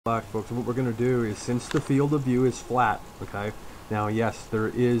Black, folks, and what we're going to do is, since the field of view is flat, okay, now yes, there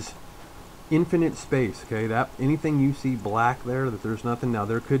is infinite space, okay, that anything you see black there, that there's nothing. Now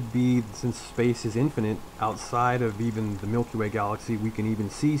there could be, since space is infinite, outside of even the Milky Way galaxy, we can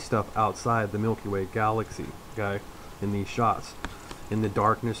even see stuff outside the Milky Way galaxy, okay, in these shots, in the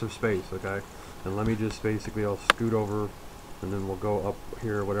darkness of space, okay. And let me just basically, I'll scoot over, and then we'll go up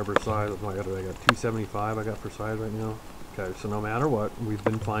here, whatever size. I got 275 I got for size right now. Okay, so no matter what, we've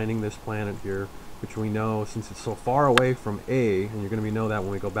been finding this planet here, which we know, since it's so far away from A, and you're going to know that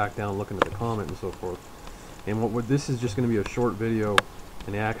when we go back down looking at the comet and so forth. And this is just going to be a short video,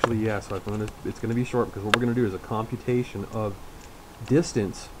 and actually, yes, it's going to be short, because what we're going to do is a computation of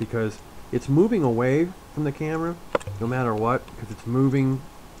distance, because it's moving away from the camera, no matter what, because it's moving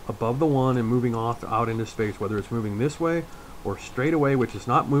above the one and moving off out into space, whether it's moving this way or straight away, which is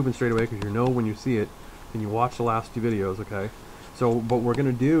not moving straight away, because you know when you see it, and you watch the last two videos, okay? So what we're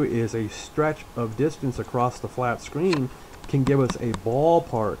going to do is a stretch of distance across the flat screen can give us a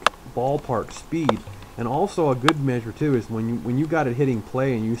ballpark speed, and also a good measure too is when you got it hitting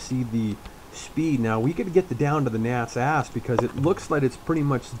play and you see the speed. Now we could get down to the gnat's ass, because it looks like it's pretty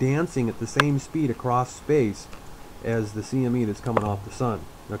much dancing at the same speed across space as the CME that's coming off the sun,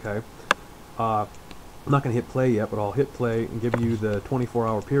 okay? I'm not going to hit play yet, but I'll hit play and give you the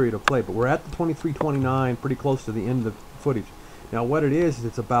 24-hour period of play. But we're at the 23:29, pretty close to the end of the footage. Now what it is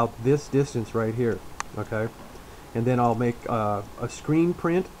it's about this distance right here, okay? And then I'll make a screen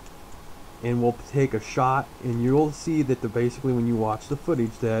print, and we'll take a shot, and you'll see that basically when you watch the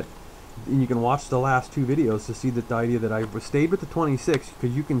footage that, and you can watch the last two videos to see that the idea that I stayed with the 26th,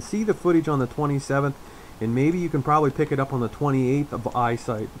 because you can see the footage on the 27th, and maybe you can probably pick it up on the 28th of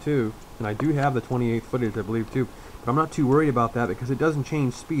eyesight too. And I do have the 28th footage, I believe, too. But I'm not too worried about that, because it doesn't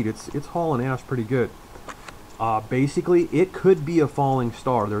change speed. It's hauling ass pretty good. Basically, it could be a falling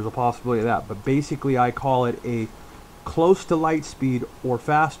star. There's a possibility of that. But basically, I call it a close to light speed or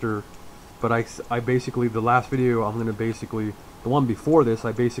faster. But I basically, the last video, I'm going to basically, the one before this,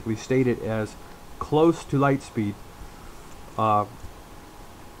 I basically stated as close to light speed.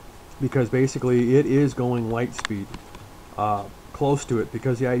 Because basically, it is going light speed. Close to it,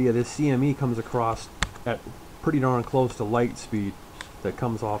 because the idea this CME comes across at pretty darn close to light speed that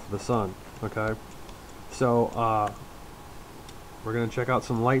comes off of the sun, okay? So we're going to check out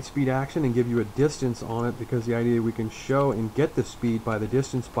some light speed action and give you a distance on it, because the idea we can show and get the speed by the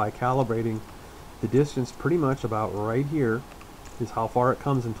distance by calibrating the distance pretty much about right here is how far it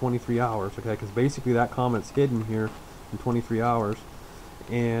comes in 23 hours, okay? Because basically that comet's hidden here in 23 hours.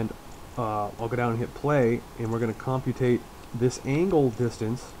 And I'll go down and hit play, and we're going to computate this angle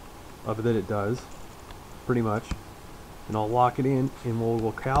distance of that it does, pretty much, and I'll lock it in, and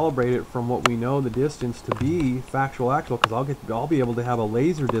we'll calibrate it from what we know the distance to be factual actual, because I'll be able to have a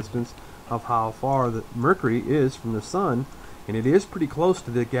laser distance of how far the Mercury is from the sun, and it is pretty close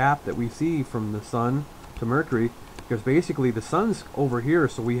to the gap that we see from the sun to Mercury, because basically the sun's over here,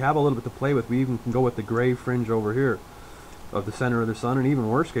 so we have a little bit to play with. We even can go with the gray fringe over here of the center of the sun, and even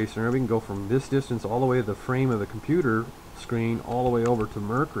worst case scenario, we can go from this distance all the way to the frame of the computer screen all the way over to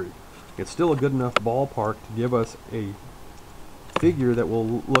Mercury. It's still a good enough ballpark to give us a figure that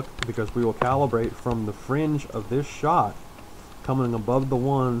will look, because we will calibrate from the fringe of this shot coming above the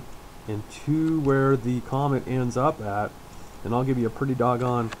one and to where the comet ends up at, and I'll give you a pretty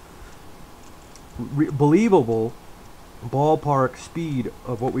doggone believable ballpark speed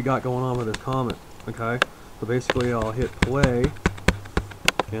of what we got going on with this comet, okay? So basically I'll hit play,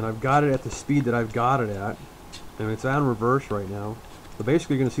 and I've got it at the speed that I've got it at, and it's on reverse right now. So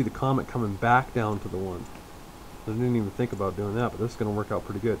basically you're going to see the comet coming back down to the one. I didn't even think about doing that, but this is going to work out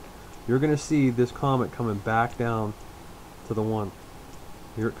pretty good. You're going to see this comet coming back down to the one.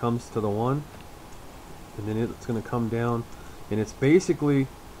 Here it comes to the one, and then it's going to come down, and it's basically,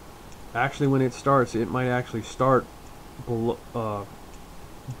 actually when it starts, it might actually start below,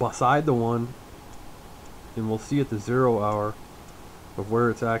 beside the one, and we'll see at the 0 hour of where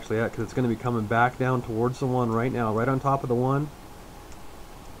it's actually at, because it's going to be coming back down towards the one right now, right on top of the one,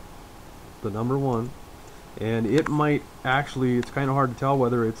 the number one. And it might actually, it's kind of hard to tell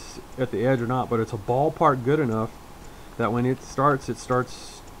whether it's at the edge or not, but it's a ballpark good enough that when it starts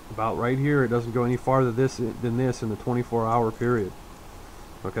about right here. It doesn't go any farther than this in the 24-hour period.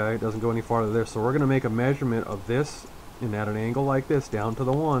 Okay, it doesn't go any farther there. So we're going to make a measurement of this, and at an angle like this down to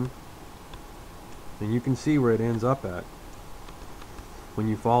the one, and you can see where it ends up at when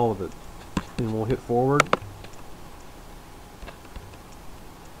you follow it. And we'll hit forward,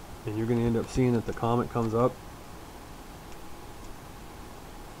 and you're going to end up seeing that the comet comes up,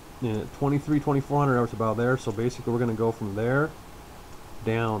 and at 2400 hours about there. So basically we're going to go from there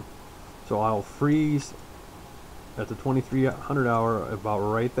down. So I'll freeze at the 2300 hour about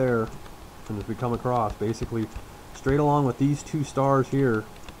right there, and as we come across, basically straight along with these two stars here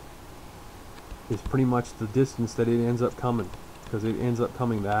is pretty much the distance that it ends up coming, because it ends up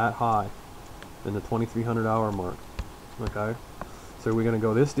coming that high in the 2300 hour mark. Okay, so we're going to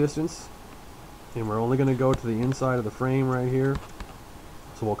go this distance, and we're only going to go to the inside of the frame right here.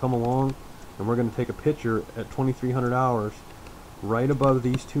 So we'll come along and we're going to take a picture at 2300 hours right above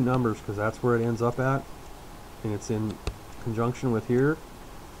these two numbers, because that's where it ends up at, and it's in conjunction with here.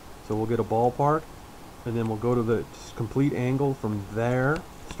 So we'll get a ballpark, and then we'll go to the complete angle from there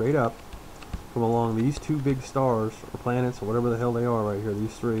straight up, come along these two big stars or planets or whatever the hell they are right here,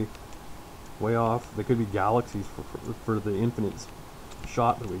 these three way off. They could be galaxies for the infinite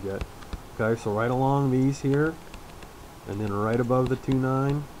shot that we get. Okay, so right along these here, and then right above the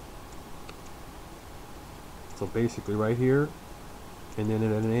 2.9. So basically right here, and then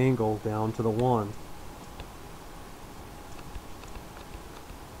at an angle down to the 1.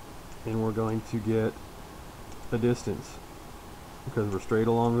 And we're going to get the distance, because we're straight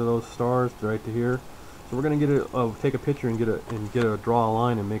along to those stars right to here. So we're going to get take a picture and draw a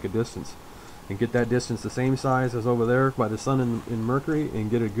line and make a distance, and get that distance the same size as over there by the sun and Mercury,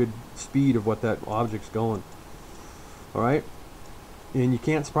 and get a good speed of what that object's going. Alright, and you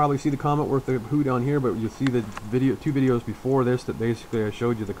can't probably see the comet worth the hoot down here, but you see the video, two videos before this that basically I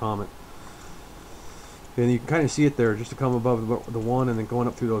showed you the comet. And you can kind of see it there, just to come above the 1 and then going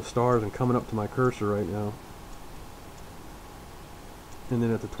up through those stars and coming up to my cursor right now. And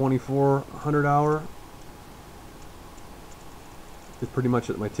then at the 2400 hour, it's pretty much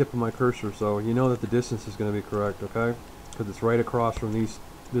at my tip of my cursor, so you know that the distance is going to be correct, okay? Because it's right across from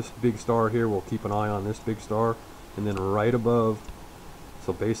this big star here. We'll keep an eye on this big star, and then right above.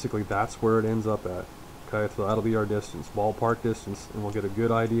 So basically that's where it ends up at. Okay, so that'll be our distance, ballpark distance, and we'll get a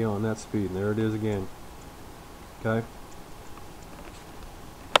good idea on that speed. And there it is again. Okay.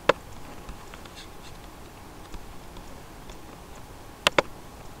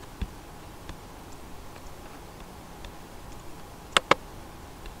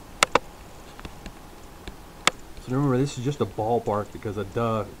 So remember, this is just a ballpark because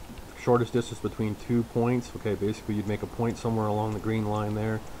the shortest distance between 2 points. Okay, basically you'd make a point somewhere along the green line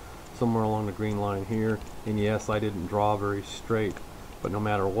there, somewhere along the green line here, and yes, I didn't draw very straight, but no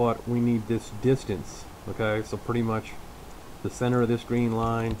matter what, we need this distance. Okay, so pretty much the center of this green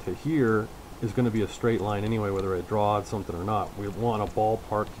line to here is going to be a straight line anyway, whether I draw something or not. We want a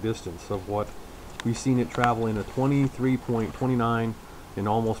ballpark distance of what we've seen it travel in a 23.29, and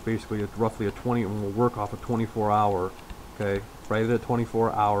almost basically roughly a 20, and we'll work off a 24-hour. Okay, right at a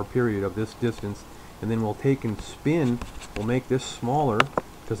 24-hour period of this distance, and then we'll take and spin. We'll make this smaller,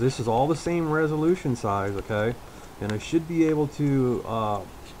 because this is all the same resolution size. Okay, and I should be able to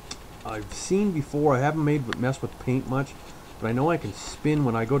I've seen before, I haven't messed with paint much, but I know I can spin.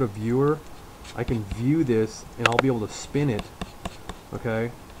 When I go to viewer, I can view this and I'll be able to spin it.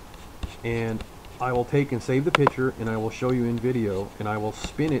 Okay, and I will take and save the picture, and I will show you in video, and I will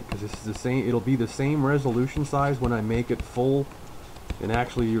spin it, because this is the same, it'll be the same resolution size when I make it full, and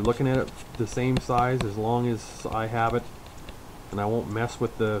actually you're looking at it the same size as long as I have it, and I won't mess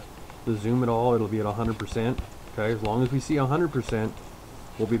with the zoom at all. It'll be at 100%. Okay, as long as we see 100%,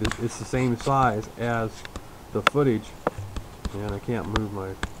 will be it's the same size as the footage. And I can't move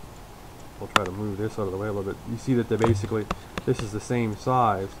I'll try to move this out of the way a little bit. You see that basically this is the same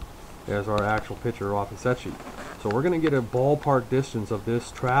size as our actual picture off the set sheet. So we're going to get a ballpark distance of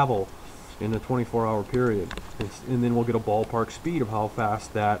this travel in the 24-hour period, and then we'll get a ballpark speed of how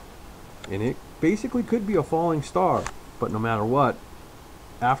fast that, and it basically could be a falling star, but no matter what,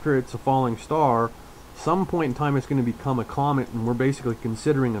 after it's a falling star, some point in time it's going to become a comet, and we're basically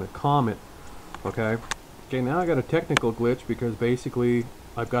considering it a comet. Okay, now I got a technical glitch, because basically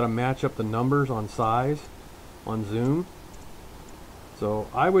I've got to match up the numbers on size on zoom. So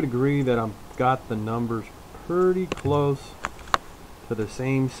I would agree that I've got the numbers pretty close to the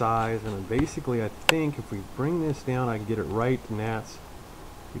same size, and basically I think if we bring this down I can get it right, and that's,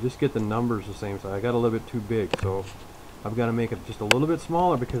 we just get the numbers the same size. I got a little bit too big, so I've got to make it just a little bit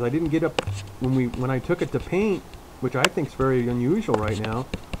smaller, because I didn't get up when I took it to paint, which I think is very unusual right now,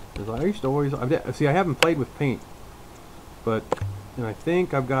 because I used to always, see, I haven't played with paint, but, and I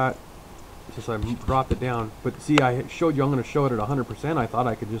think I've got, since I dropped it down, but see, I showed you I'm going to show it at 100%. I thought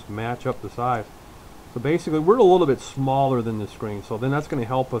I could just match up the size. So basically we're a little bit smaller than the screen, so then that's going to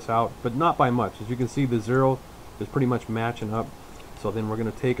help us out, but not by much. As you can see, the 0 is pretty much matching up. So then we're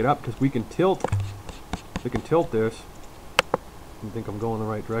going to take it up, because we can tilt this. I think I'm going the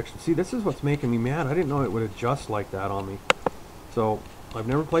right direction. See, this is what's making me mad. I didn't know it would adjust like that on me. So I've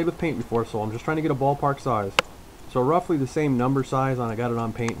never played with paint before, so I'm just trying to get a ballpark size. So roughly the same number size, and I got it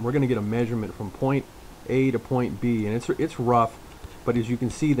on paint. We're going to get a measurement from point A to point B, and it's rough, but as you can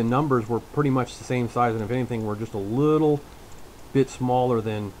see, the numbers were pretty much the same size, and if anything, we're just a little bit smaller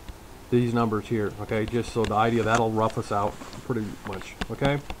than these numbers here. Okay, just so the idea that'll rough us out pretty much.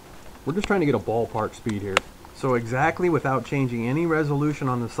 Okay, we're just trying to get a ballpark speed here. So exactly without changing any resolution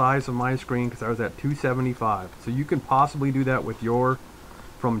on the size of my screen, because I was at 275. So you can possibly do that with your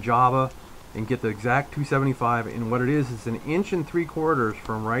from Java and get the exact 275. And what it is 1.75 inches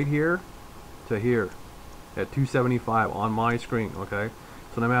from right here to here at 275 on my screen. Okay,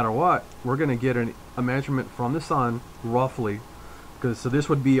 so no matter what, we're going to get a measurement from the sun roughly, because so this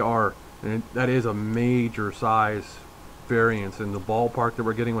would be our, and that is a major size variance in the ballpark that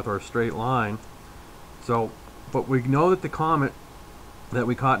we're getting with our straight line. So but we know that the comet that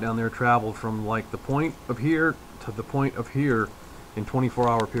we caught down there traveled from like the point of here to the point of here in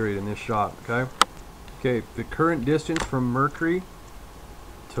 24-hour period in this shot. Okay, the current distance from Mercury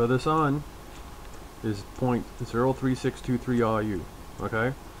to the sun is 0.03623 AU.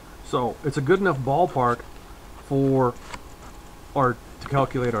 Okay, so it's a good enough ballpark for to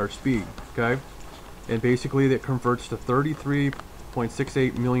calculate our speed. Okay, and basically that converts to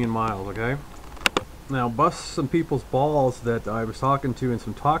 33.68 million miles. Okay, now bust some people's balls that I was talking to in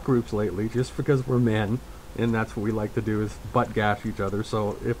some talk groups lately, just because we're men and that's what we like to do, is butt gash each other.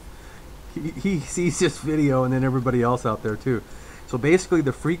 So if he sees this video, and then everybody else out there too. So basically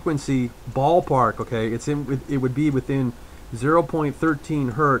the frequency ballpark, okay, it would be within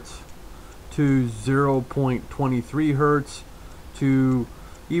 0.13 hertz to 0.23 hertz to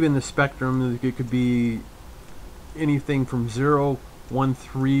even the spectrum. It could be anything from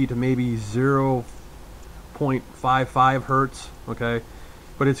 0.13 to maybe 0.55 hertz. Okay,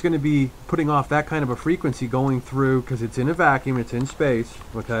 but it's going to be putting off that kind of a frequency going through, because it's in a vacuum, it's in space.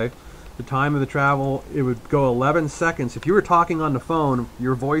 Okay, the time of the travel, it would go 11 seconds. If you were talking on the phone,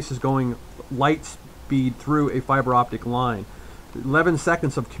 your voice is going light speed through a fiber optic line. 11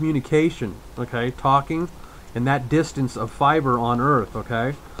 seconds of communication, okay, talking, and that distance of fiber on Earth.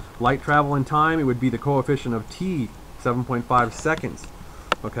 Okay, light travel in time, it would be the coefficient of t, 7.5 seconds.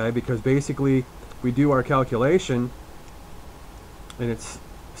 Okay, because basically we do our calculation and it's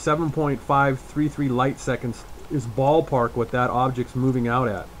 7.533 light seconds is ballpark what that object's moving out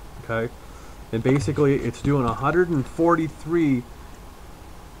at. Okay, and basically it's doing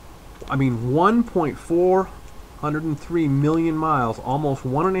 1.403 million miles, almost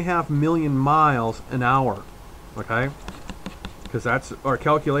 1.5 million miles an hour. Okay, because that's our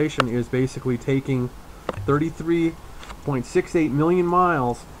calculation, is basically taking 33.68 million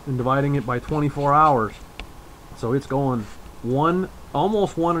miles and dividing it by 24 hours. So it's going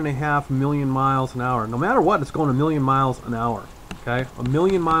almost 1.5 million miles an hour. No matter what, it's going 1 million miles an hour. Okay, 1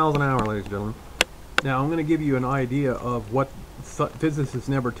 million miles an hour, ladies and gentlemen. Now I'm going to give you an idea of what physicists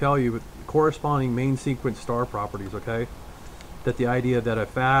never tell you, but corresponding main sequence star properties. Okay, that the idea that a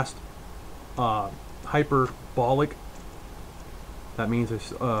fast hyperbolic, that means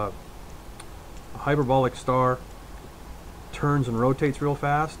a hyperbolic star turns and rotates real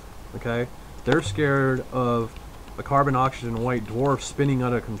fast. Okay, they're scared of a carbon oxygen white dwarf spinning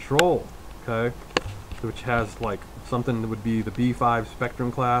out of control. Okay, which has like something that would be the B5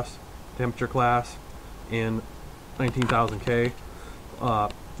 spectrum class, temperature class, and 19,000 K.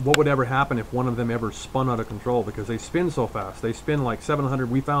 What would ever happen if one of them ever spun out of control? Because they spin so fast. They spin like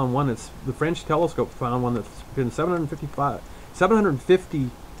 700. We found one that's, the French telescope found one that's been 750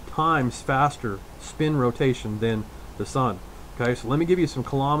 times faster spin rotation than the sun. Okay, so let me give you some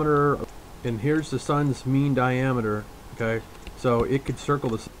kilometer, and here's the sun's mean diameter. Okay, so it could circle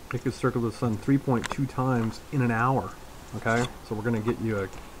the sun 3.2 times in an hour. Okay, so we're going to get you a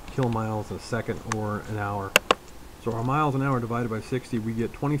kilomiles a second or an hour. So our miles an hour divided by 60, we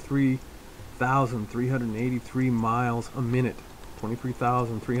get 23,383 miles a minute.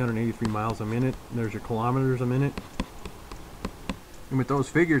 23,383 miles a minute. There's your kilometers a minute. And with those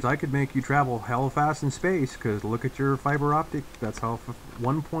figures, I could make you travel hella fast in space, because look at your fiber optic. That's how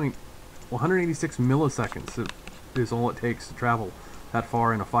 186 milliseconds is all it takes to travel that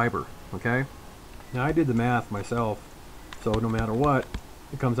far in a fiber. Okay, now I did the math myself, so no matter what,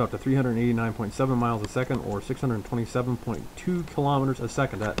 it comes out to 389.7 miles a second, or 627.2 kilometers a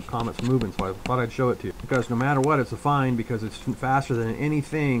second. That comet's moving, so I thought I'd show it to you, because no matter what, it's a find, because it's faster than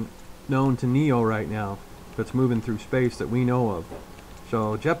anything known to NEO right now that's moving through space that we know of.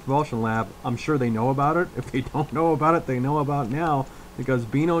 So Jet Propulsion Lab, I'm sure they know about it. If they don't know about it, they know about it now, because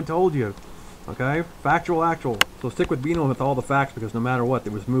Beano told you. Okay, factual, actual. So stick with Beano with all the facts, because no matter what,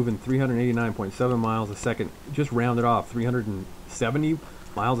 it was moving 389.7 miles a second. Just rounded off 370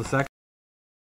 miles a second.